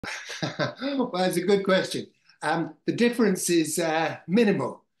Well, that's a good question. The difference is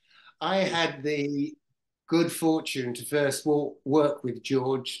minimal. I had the good fortune to first work with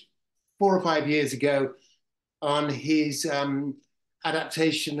George 4 or 5 years ago on his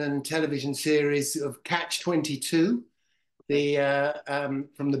adaptation and television series of Catch 22, the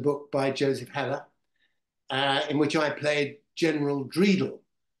from the book by Joseph Heller, in which I played General Dreedle.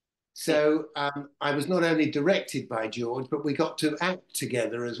 So I was not only directed by George, but we got to act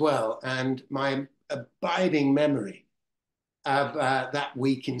together as well. And my abiding memory of that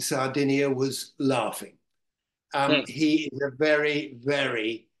week in Sardinia was laughing. Okay. He is a very,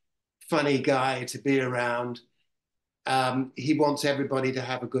 very funny guy to be around. He wants everybody to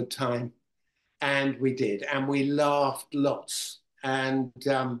have a good time. And we did. And we laughed lots. And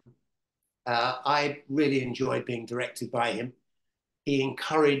I really enjoyed being directed by him. He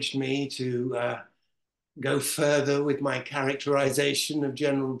encouraged me to go further with my characterization of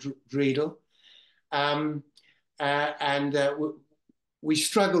General Dreedle. Um, and we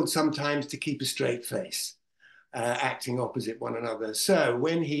struggled sometimes to keep a straight face, acting opposite one another. So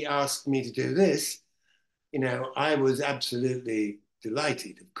when he asked me to do this, I was absolutely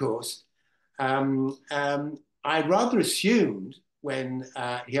delighted, of course. I rather assumed when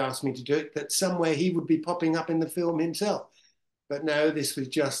he asked me to do it that somewhere he would be popping up in the film himself. But no, this was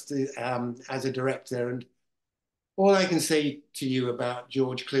just as a director. And all I can say to you about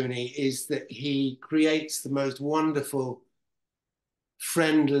George Clooney is that he creates the most wonderful,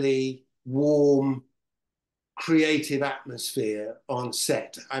 friendly, warm, creative atmosphere on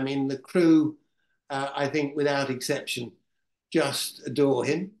set. I mean, the crew, I think without exception, just adore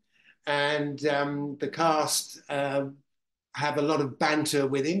him. And the cast have a lot of banter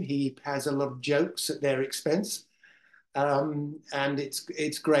with him. He has a lot of jokes at their expense. And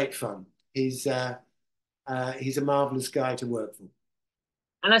it's great fun. He's a marvelous guy to work for.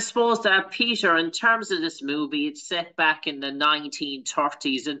 And I suppose that Peter, in terms of this movie, it's set back in the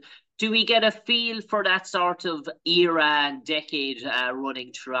 1930s. And do we get a feel for that sort of era and decade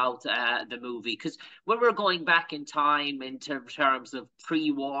running throughout the movie? Because when we're going back in time in terms of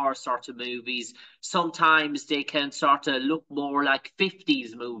pre-war sort of movies, sometimes they can sort of look more like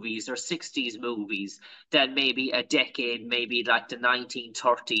 50s movies or 60s movies than maybe a decade, maybe like the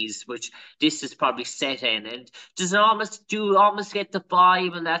 1930s, which this is probably set in. And do you almost get the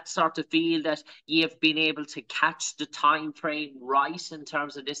vibe and that sort of feel that you've been able to catch the time frame right in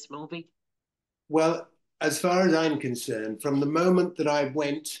terms of this movie? Well, as far as I'm concerned, from the moment that I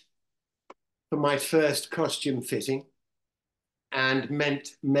went for my first costume fitting and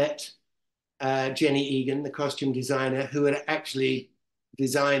met Jenny Egan, the costume designer, who had actually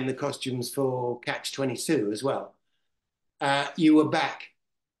designed the costumes for Catch 22 as well, you were back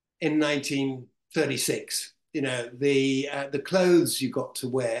in 1936. The clothes you got to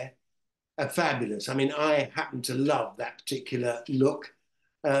wear are fabulous. I mean, I happen to love that particular look.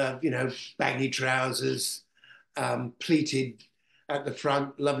 Baggy trousers, pleated at the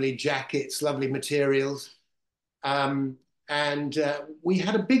front, lovely jackets, lovely materials. Um, and we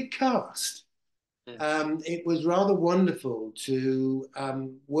had a big cast. Yes. It was rather wonderful to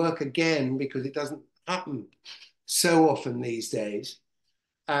work again because it doesn't happen so often these days.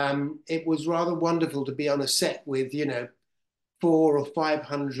 It was rather wonderful to be on a set with, 400 or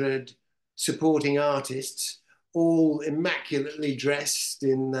 500 supporting artists, all immaculately dressed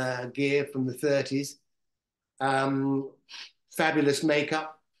in gear from the 30s, um, fabulous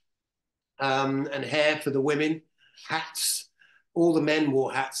makeup and hair for the women, hats. All the men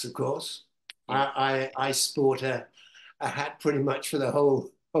wore hats, of course. Yeah. I sport a hat pretty much for the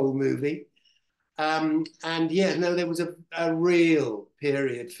whole movie. And yeah, no, there was a real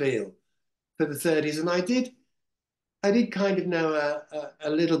period feel for the 30s, and I did kind of know a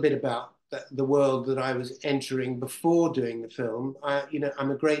little bit about the world that I was entering before doing the film.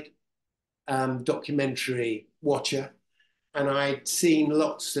 I'm a great documentary watcher, and I'd seen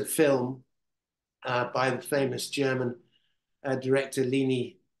lots of film by the famous German director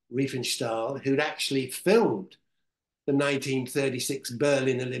Leni Riefenstahl, who'd actually filmed the 1936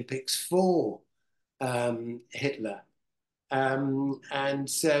 Berlin Olympics for Hitler. And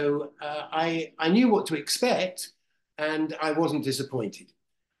so I knew what to expect, and I wasn't disappointed.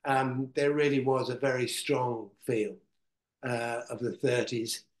 There really was a very strong feel of the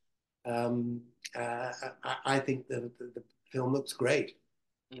 30s. Um, I think the film looks great.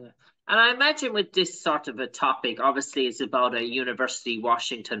 Yeah. And I imagine with this sort of a topic, obviously it's about a University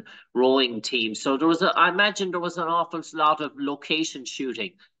Washington rowing team. So I imagine there was an awful lot of location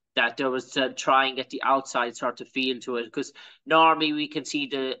shooting that there was to try and get the outside sort of feel to it. Because normally we can see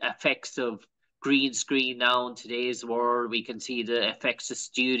the effects of green screen now in today's world. We can see the effects of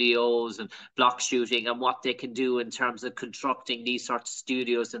studios and block shooting and what they can do in terms of constructing these sorts of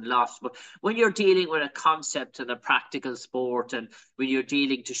studios and lofts. But when you're dealing with a concept and a practical sport, and when you're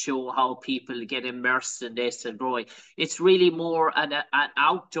dealing to show how people get immersed in this and growing, it's really more an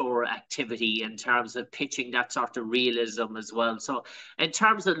outdoor activity in terms of pitching that sort of realism as well. So in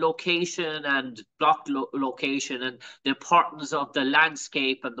terms of location and location and the importance of the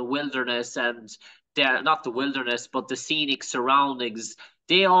landscape and the wilderness, and they're not the wilderness, but the scenic surroundings,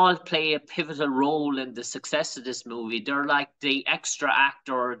 they all play a pivotal role in the success of this movie. They're like the extra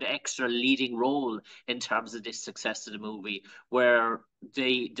actor, the extra leading role in terms of this success of the movie, where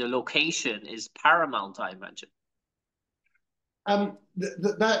the location is paramount, I imagine.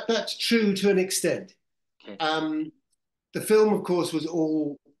 That's true to an extent. Okay. The film, of course, was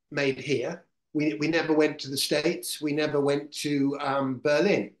all made here. We never went to the States. We never went to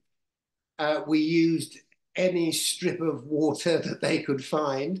Berlin. We used any strip of water that they could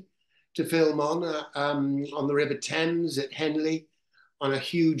find to film on the River Thames at Henley, on a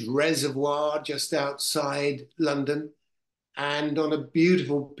huge reservoir just outside London, and on a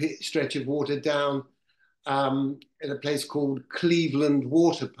beautiful stretch of water down at a place called Cleveland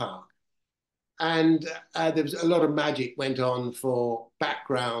Water Park. And there was a lot of magic went on for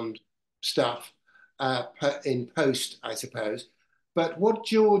background stuff in post, I suppose. But what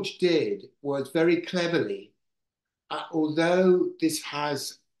George did was very cleverly, although this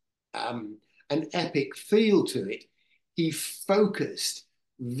has an epic feel to it, he focused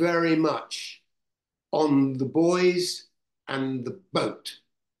very much on the boys and the boat.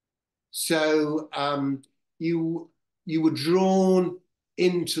 So you were drawn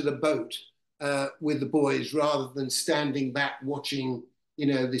into the boat with the boys rather than standing back watching,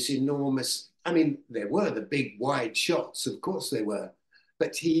 this enormous. I mean, there were the big wide shots, of course there were,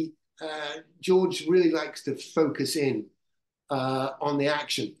 but George really likes to focus in on the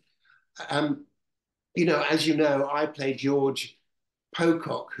action. As you know, I played George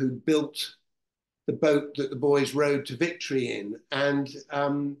Pocock, who built the boat that the boys rowed to victory in, and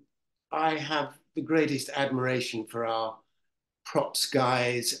I have the greatest admiration for our props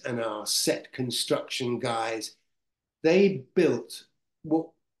guys and our set construction guys. They built what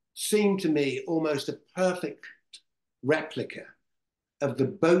seemed to me almost a perfect replica of the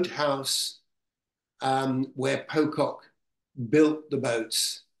boathouse where Pocock built the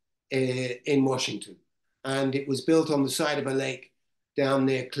boats in Washington. And it was built on the side of a lake down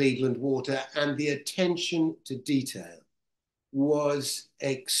near Cleveland Water, and the attention to detail was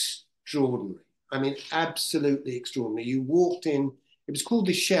extraordinary. I mean, absolutely extraordinary. You walked in, it was called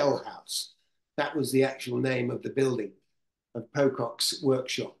the Shell House. That was the actual name of the building of Pocock's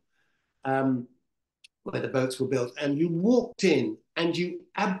workshop, where the boats were built. And you walked in and you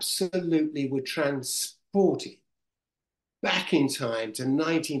absolutely were transported back in time to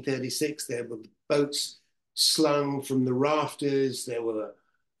 1936. There were boats slung from the rafters. There were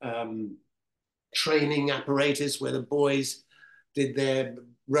training apparatus where the boys did their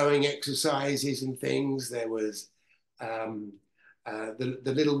rowing exercises and things. There was the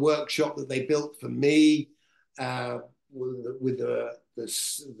little workshop that they built for me with the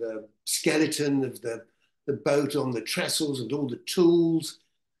skeleton of the boat on the trestles and all the tools.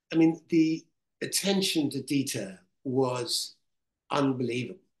 I mean, the attention to detail was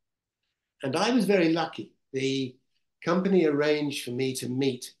unbelievable. And I was very lucky. The company arranged for me to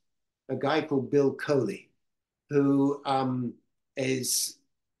meet a guy called Bill Coley, who is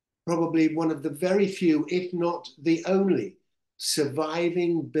probably one of the very few, if not the only,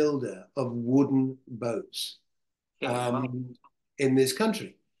 surviving builder of wooden boats in this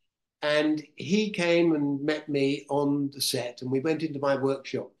country. And he came and met me on the set, and we went into my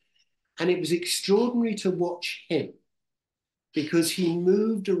workshop. And it was extraordinary to watch him because he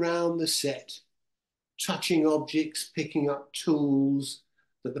moved around the set, touching objects, picking up tools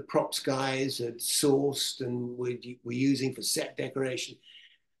that the props guys had sourced and were using for set decoration.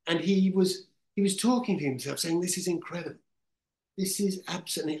 And he was talking to himself, saying, "This is incredible. This is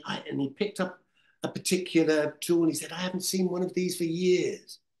absolutely," and he picked up a particular tool and he said, "I haven't seen one of these for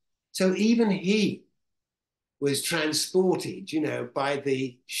years." So even he was transported, by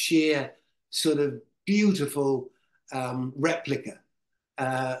the sheer sort of beautiful replica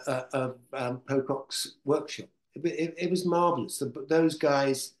of Pocock's workshop. It was marvelous. Those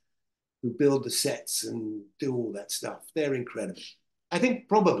guys who build the sets and do all that stuff, they're incredible. I think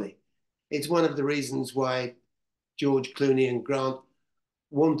probably it's one of the reasons why George Clooney and Grant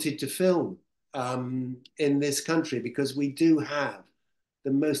wanted to film in this country, because we do have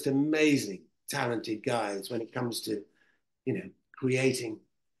the most amazing, talented guys when it comes to, creating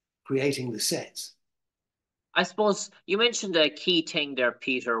creating the sets. I suppose you mentioned a key thing there,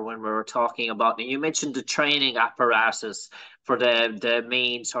 Peter, when we were talking about it. You mentioned the training apparatus for the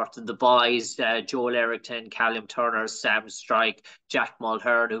main sort of the boys, Joel Erickton, Callum Turner, Sam Strike, Jack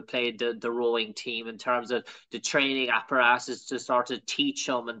Mulhern, who played the rowing team, in terms of the training apparatus to sort of teach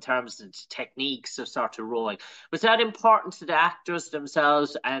them in terms of the techniques of sort of rowing. Was that important to the actors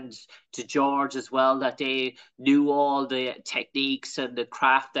themselves and to George as well, that they knew all the techniques and the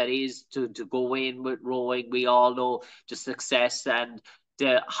craft that is to go in with rowing? We all know the success and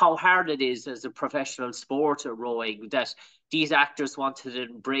how hard it is as a professional sport of rowing, that these actors wanted to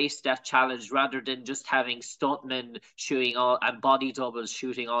embrace that challenge rather than just having stuntmen shooting all and body doubles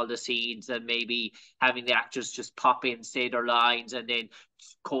shooting all the scenes, and maybe having the actors just pop in, say their lines, and then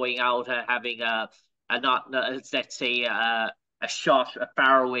going out and having a not, let's say, a shot, a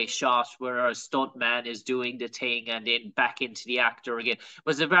faraway shot where a stuntman is doing the thing and then back into the actor again.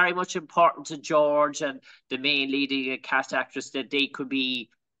 Was it very much important to George and the main leading cast actress that they could be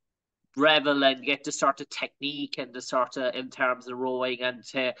revel and get the sort of technique and the sort of in terms of rowing, and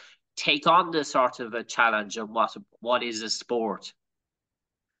to take on the sort of a challenge of what is a sport?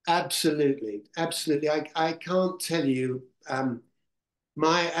 Absolutely, absolutely. I can't tell you,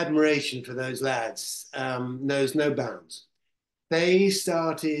 my admiration for those lads knows no bounds. They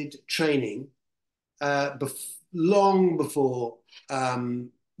started training long before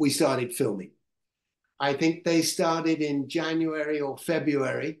we started filming. I think they started in January or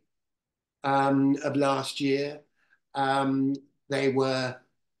February of last year. They were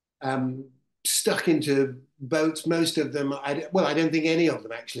stuck into boats. Most of them, well, I don't think any of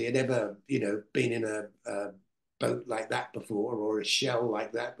them actually had ever, been in a boat like that before, or a shell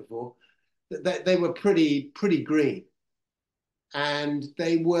like that before. They were pretty green, and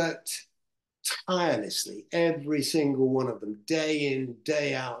they worked tirelessly, every single one of them, day in,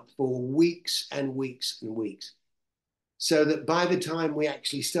 day out, for weeks and weeks and weeks. So that by the time we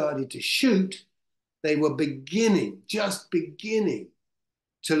actually started to shoot, they were just beginning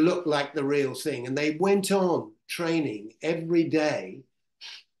to look like the real thing. And they went on training every day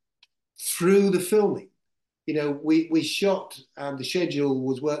through the filming. We shot, the schedule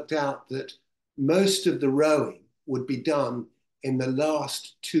was worked out that most of the rowing would be done in the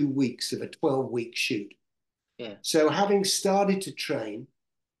last 2 weeks of a 12-week shoot. Yeah. So having started to train,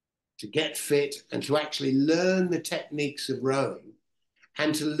 to get fit, and to actually learn the techniques of rowing,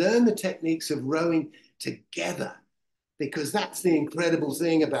 and to learn the techniques of rowing together, because that's the incredible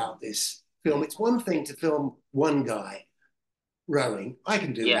thing about this film. It's one thing to film one guy rowing. I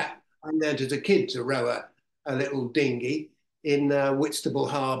can do that. I learned as a kid to row a little dinghy in Whitstable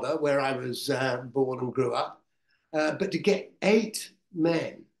Harbour, where I was born and grew up. But to get 8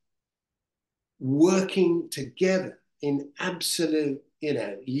 men working together in absolute,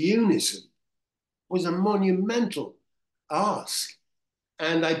 unison was a monumental ask.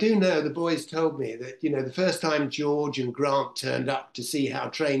 And I do know the boys told me that, the first time George and Grant turned up to see how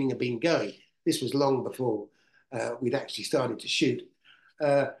training had been going, this was long before we'd actually started to shoot.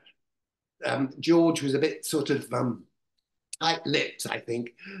 George was a bit sort of tight-lipped, I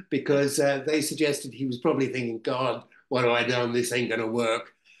think, because they suggested he was probably thinking, God, what have I done? This ain't going to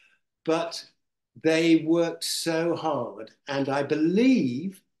work. But they worked so hard. And I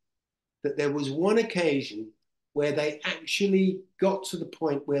believe that there was one occasion where they actually got to the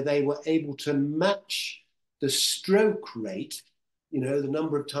point where they were able to match the stroke rate, the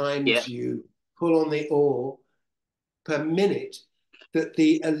number of times you pull on the oar per minute, that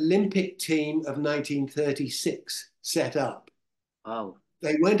the Olympic team of 1936 set up. Oh.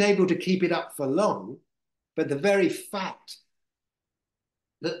 They weren't able to keep it up for long, but the very fact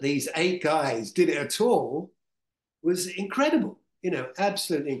that these 8 guys did it at all was incredible.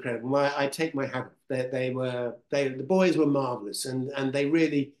 Absolutely incredible. I take my hat off. The boys were marvelous, and they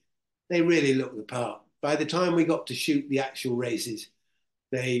really looked the part. By the time we got to shoot the actual races,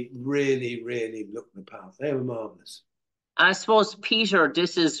 they really looked the part. They were marvelous. I suppose, Peter,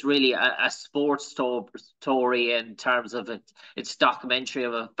 this is really a sports story in terms of its documentary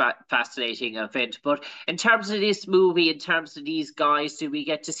of a fascinating event. But in terms of this movie, in terms of these guys, do we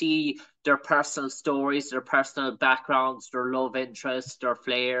get to see their personal stories, their personal backgrounds, their love interests, their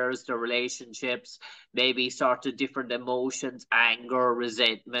flares, their relationships, maybe sort of different emotions, anger,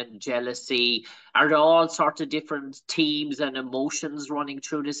 resentment, jealousy? Are there all sorts of different themes and emotions running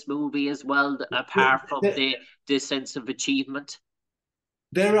through this movie as well, apart from the sense of achievement?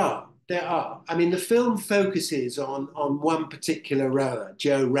 There are. I mean, the film focuses on one particular rower,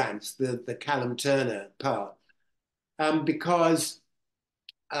 Joe Rance, the Callum Turner part, because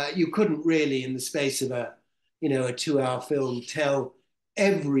you couldn't really, in the space of a 2-hour film, tell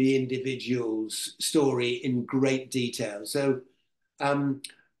every individual's story in great detail. So, um,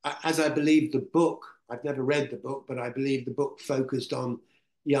 as I believe the book, I've never read the book, but I believe the book focused on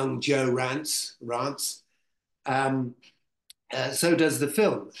young Joe Rance. Um, so does the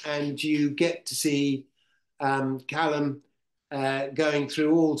film, and you get to see Callum going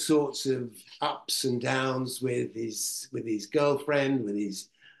through all sorts of ups and downs with his girlfriend, with his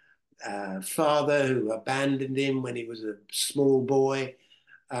father who abandoned him when he was a small boy,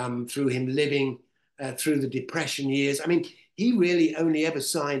 through him living through the Depression years. I mean, he really only ever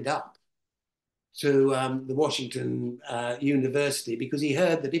signed up to the Washington University because he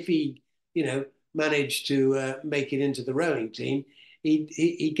heard that if he, you know, managed to make it into the rowing team,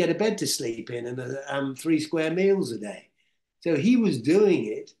 he'd get a bed to sleep in and 3 square meals a day. So he was doing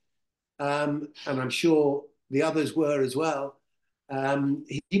it, and I'm sure the others were as well.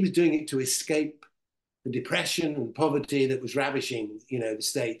 He was doing it to escape the depression and poverty that was ravishing, you know, the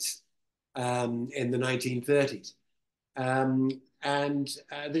states in the 1930s. And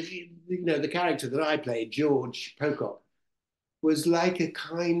you know, the character that I played, George Pocock, was like a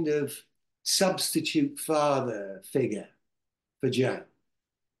kind of substitute father figure for Joe.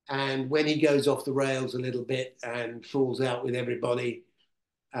 And when he goes off the rails a little bit and falls out with everybody,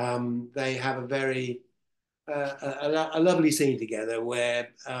 they have a very a lovely scene together where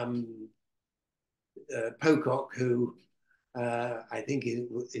Pocock, who I think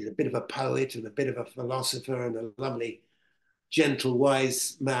is a bit of a poet and a bit of a philosopher and a lovely, gentle,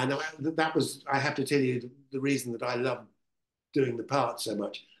 wise man. That was, I have to tell you, the reason that I love doing the part so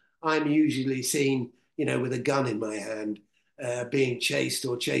much. I'm usually seen, you know, with a gun in my hand, being chased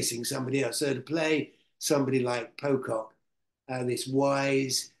or chasing somebody else. So to play somebody like Pocock, this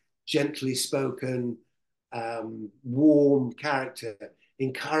wise, gently spoken, warm character,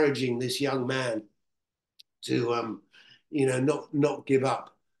 encouraging this young man to, you know, not give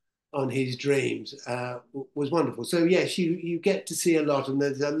up on his dreams, was wonderful. So yes, you get to see a lot, and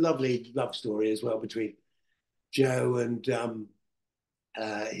there's a lovely love story as well between Joe and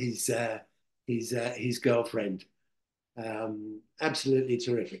uh, his uh, his girlfriend. Absolutely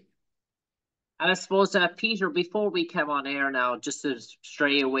terrific. And I suppose, Peter, before we come on air now, just to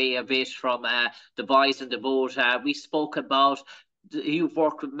stray away a bit from the boys in the boat, we spoke about you've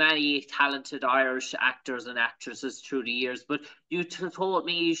worked with many talented Irish actors and actresses through the years, but told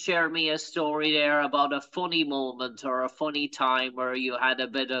me, you shared me a story there about a funny moment or a funny time where you had a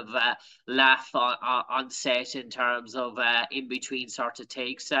bit of a laugh on set in terms of in between sort of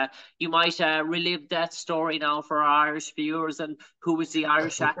takes. You might relive that story now for our Irish viewers, and who was the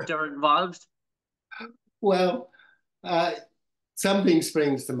Irish actor involved? Well, uh, something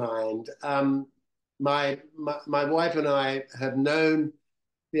springs to mind. My wife and I have known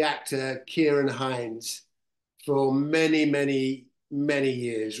the actor Kieran Hines for many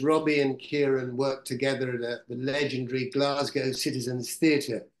years. Robbie and Kieran worked together at the legendary Glasgow Citizens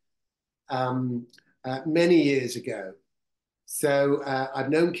Theatre many years ago. So I've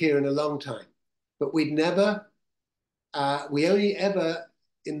known Kieran a long time, but we only ever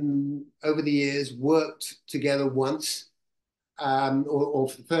in over the years worked together once, or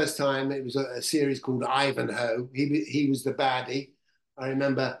for the first time. It was a series called Ivanhoe. He was the baddie. I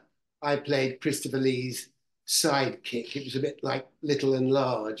remember I played Christopher Lee's sidekick. It was a bit like Little and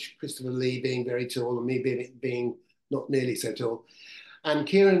Large, Christopher Lee being very tall and me being not nearly so tall. And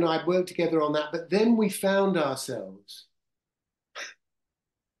Kieran and I worked together on that, but then we found ourselves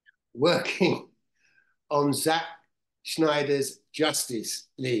working on Zack Schneider's Justice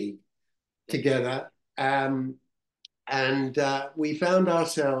League together. And we found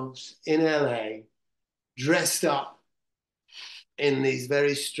ourselves in LA dressed up in these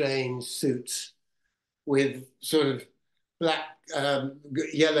very strange suits with sort of black,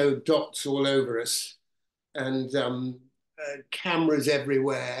 yellow dots all over us, and cameras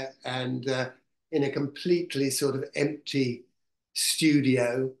everywhere, and in a completely sort of empty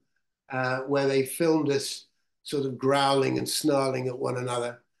studio where they filmed us sort of growling and snarling at one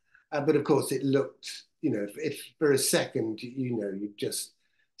another. But of course, it looked, you know, if for a second, you know, you just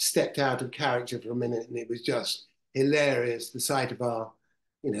stepped out of character for a minute, and it was just hilarious, the sight of our,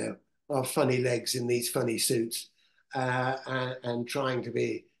 you know, our funny legs in these funny suits, and trying to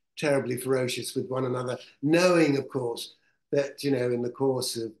be terribly ferocious with one another, knowing, of course, that, you know, in the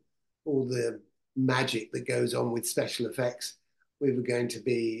course of all the magic that goes on with special effects, we were going to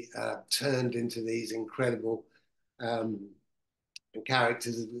be turned into these incredible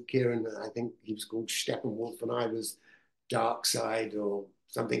characters. Kieran, I think he was called Steppenwolf, and I was Darkseid or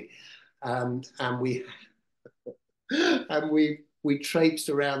something. And we traipsed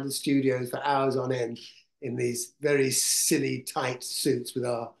around the studios for hours on end in these very silly, tight suits with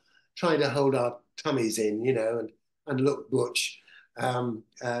our trying to hold our tummies in, you know, and look butch.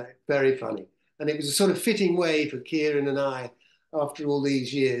 Very funny. And it was a sort of fitting way for Kieran and I, after all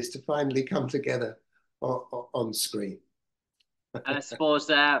these years, to finally come together on screen. I suppose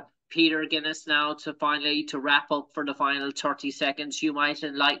Peter Guinness, now to wrap up for the final 30 seconds, you might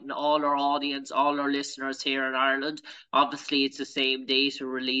enlighten all our audience, all our listeners here in Ireland. Obviously, it's the same date of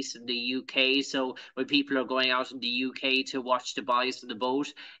release in the UK. So when people are going out in the UK to watch The Boys in the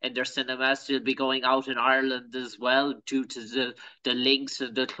Boat in their cinemas, they'll be going out in Ireland as well due to the links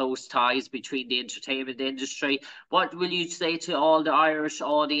and the close ties between the entertainment industry. What will you say to all the Irish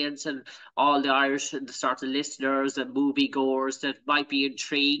audience and all the Irish and the sort of listeners and moviegoers that might be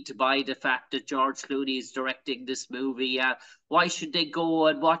intrigued by the fact that George Clooney is directing this movie? Why should they go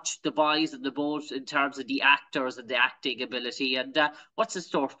and watch The Boys in the Boat in terms of the actors and the acting ability? And what's in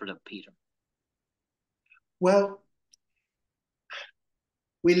store for them, Peter? Well,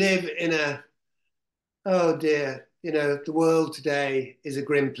 we live in a, oh dear, you know, the world today is a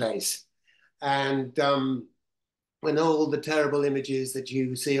grim place. And when all the terrible images that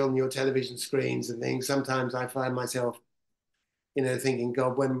you see on your television screens and things, sometimes I find myself, you know, thinking,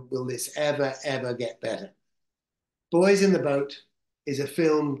 God, when will this ever, ever get better? Boys in the Boat is a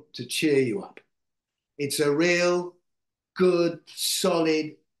film to cheer you up. It's a real good,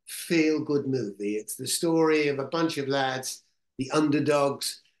 solid, feel-good movie. It's the story of a bunch of lads, the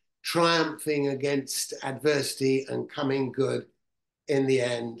underdogs, triumphing against adversity and coming good in the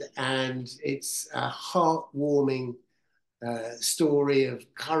end. And it's a heartwarming story of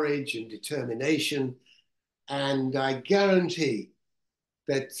courage and determination. And I guarantee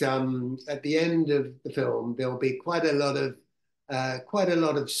that at the end of the film, there'll be quite a lot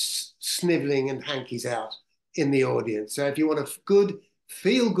of sniveling and hankies out in the audience. So if you want a good,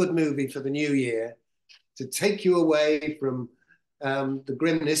 feel-good movie for the new year to take you away from the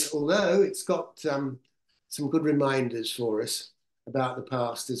grimness, although it's got some good reminders for us about the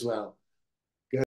past as well.